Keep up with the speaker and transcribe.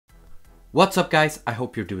What's up guys, I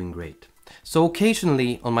hope you're doing great. So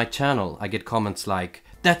occasionally on my channel I get comments like,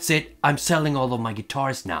 "That's it, I'm selling all of my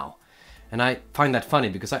guitars now." And I find that funny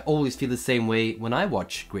because I always feel the same way when I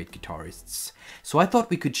watch great guitarists. So I thought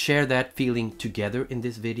we could share that feeling together in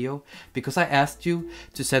this video, because I asked you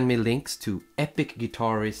to send me links to epic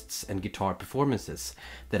guitarists and guitar performances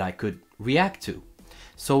that I could react to.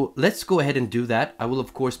 So let's go ahead and do that. I will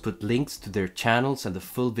of course put links to their channels and the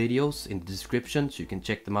full videos in the description so you can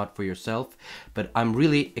check them out for yourself. But I'm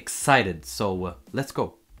really excited, so let's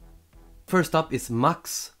go. First up is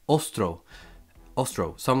Max Ostro.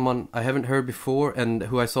 Someone I haven't heard before and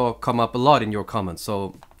who I saw come up a lot in your comments.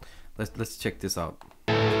 So let's check this out.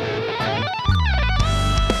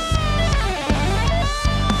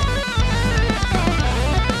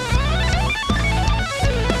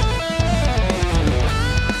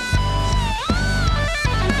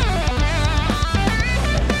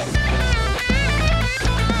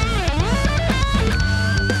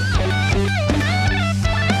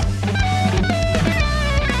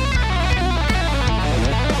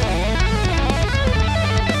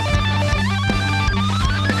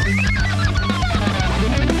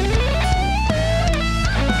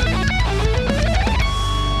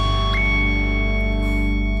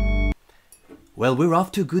 Well, we're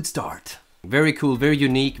off to a good start. Very cool, very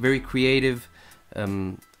unique, very creative,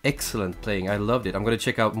 excellent playing. I loved it. I'm gonna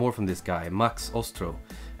check out more from this guy, Max Ostro,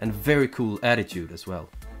 and very cool attitude as well.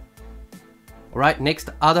 All right, next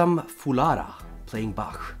Adam Fulara playing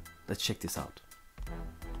Bach. Let's check this out.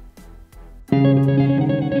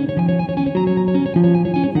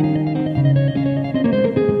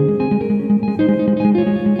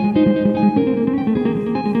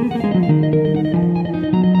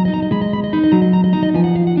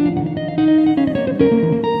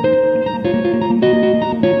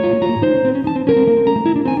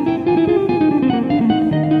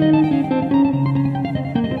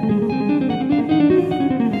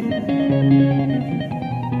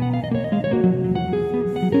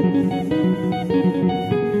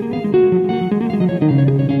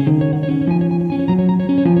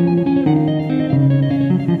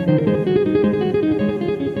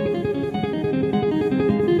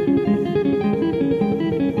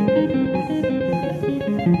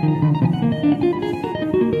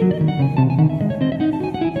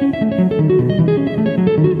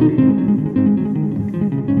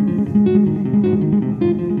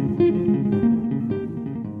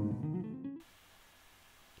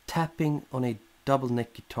 Tapping on a double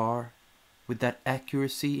neck guitar with that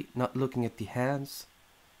accuracy, not looking at the hands,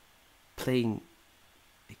 playing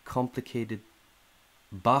a complicated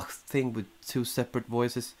Bach thing with two separate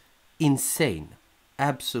voices. Insane,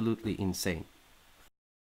 absolutely insane.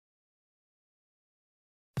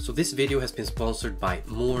 So this video has been sponsored by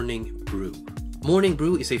Morning Brew. Morning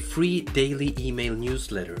Brew is a free daily email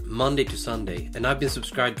newsletter, Monday to Sunday, and I've been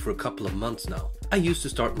subscribed for a couple of months now. I used to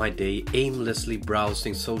start my day aimlessly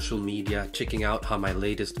browsing social media, checking out how my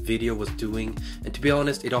latest video was doing, and to be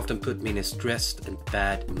honest, it often put me in a stressed and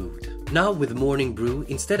bad mood. Now with Morning Brew,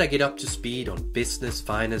 instead I get up to speed on business,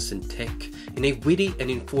 finance and tech in a witty and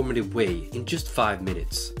informative way in just 5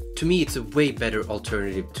 minutes. To me, it's a way better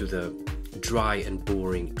alternative to the dry and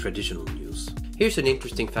boring traditional news. Here's an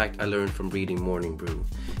interesting fact I learned from reading Morning Brew.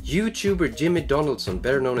 YouTuber Jimmy Donaldson,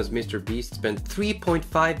 better known as Mr. Beast, spent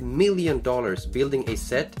 $3.5 million building a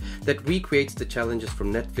set that recreates the challenges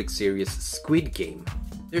from Netflix series Squid Game.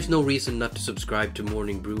 There's no reason not to subscribe to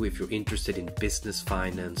Morning Brew if you're interested in business,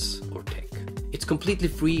 finance or tech. It's completely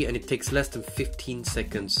free and it takes less than 15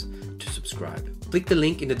 seconds to subscribe. Click the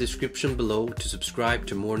link in the description below to subscribe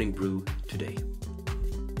to Morning Brew today.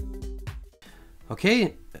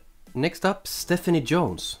 Okay, next up, Stephanie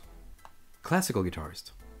Jones, classical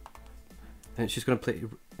guitarist. And she's gonna play,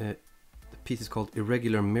 the piece is called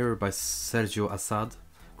Irregular Mirror by Sergio Assad.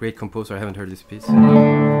 Great composer, I haven't heard this piece.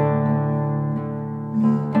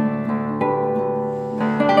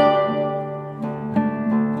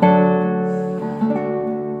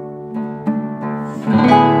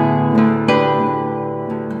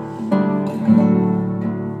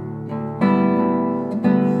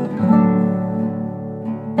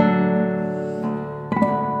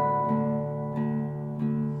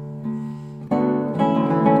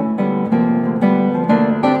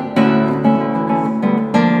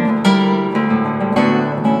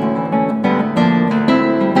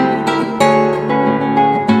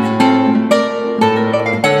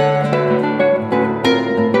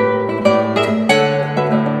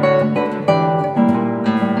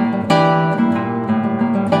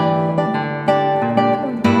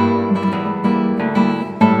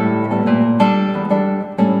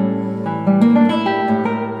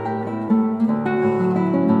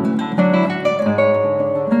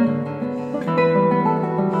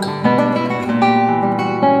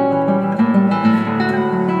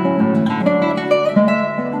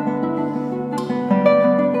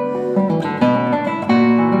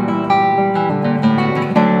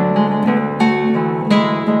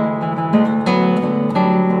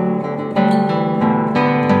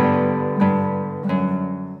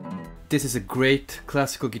 This is a great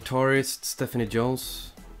classical guitarist, Stephanie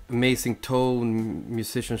Jones. Amazing tone,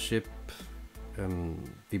 musicianship,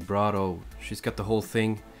 vibrato. She's got the whole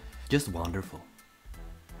thing. Just wonderful.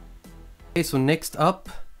 Okay, so next up,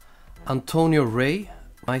 Antonio Rey,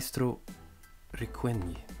 Maestro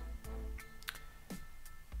Requiem.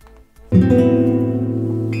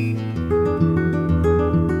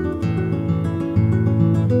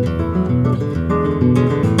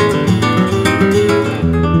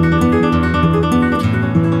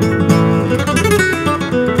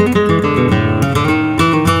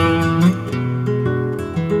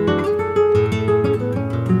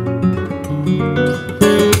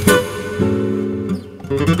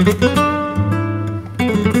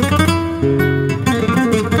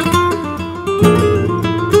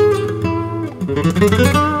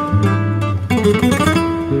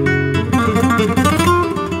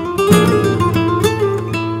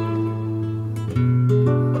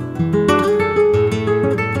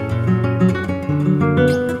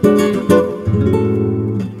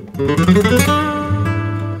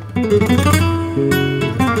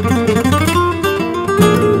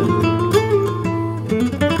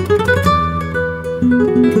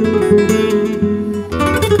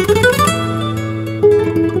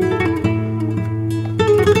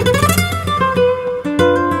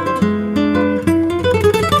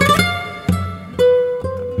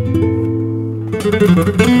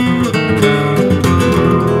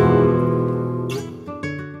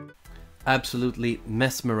 Absolutely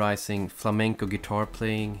mesmerizing flamenco guitar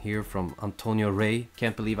playing here from Antonio Rey.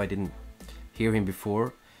 Can't believe I didn't hear him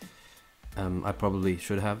before. I probably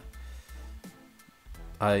should have.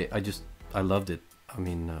 I loved it. I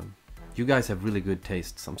mean, you guys have really good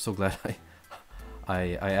tastes. I'm so glad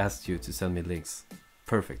I asked you to send me links.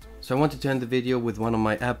 Perfect. So I wanted to end the video with one of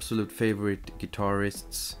my absolute favorite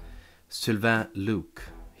guitarists, Sylvain Luc.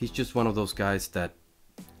 He's just one of those guys that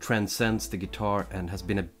transcends the guitar and has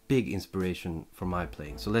been a big inspiration for my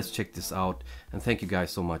playing. So let's check this out, and thank you guys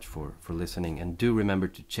so much for listening, and do remember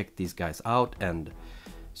to check these guys out and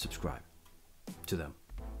subscribe to them.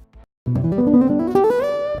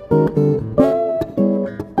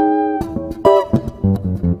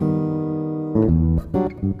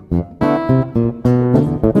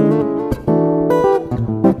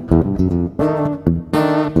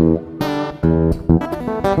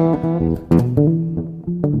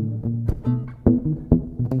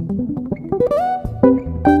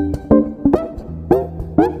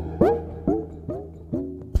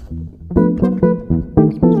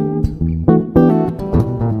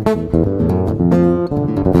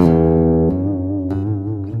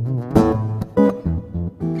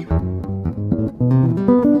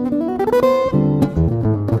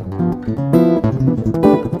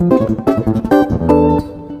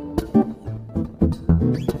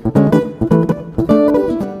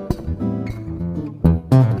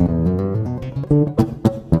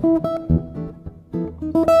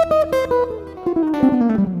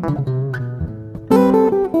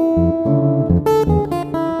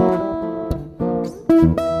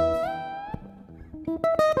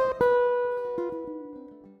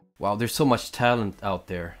 Wow, there's so much talent out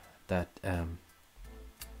there that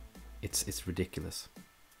it's ridiculous.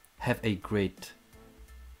 Have a great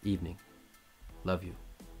evening. Love you.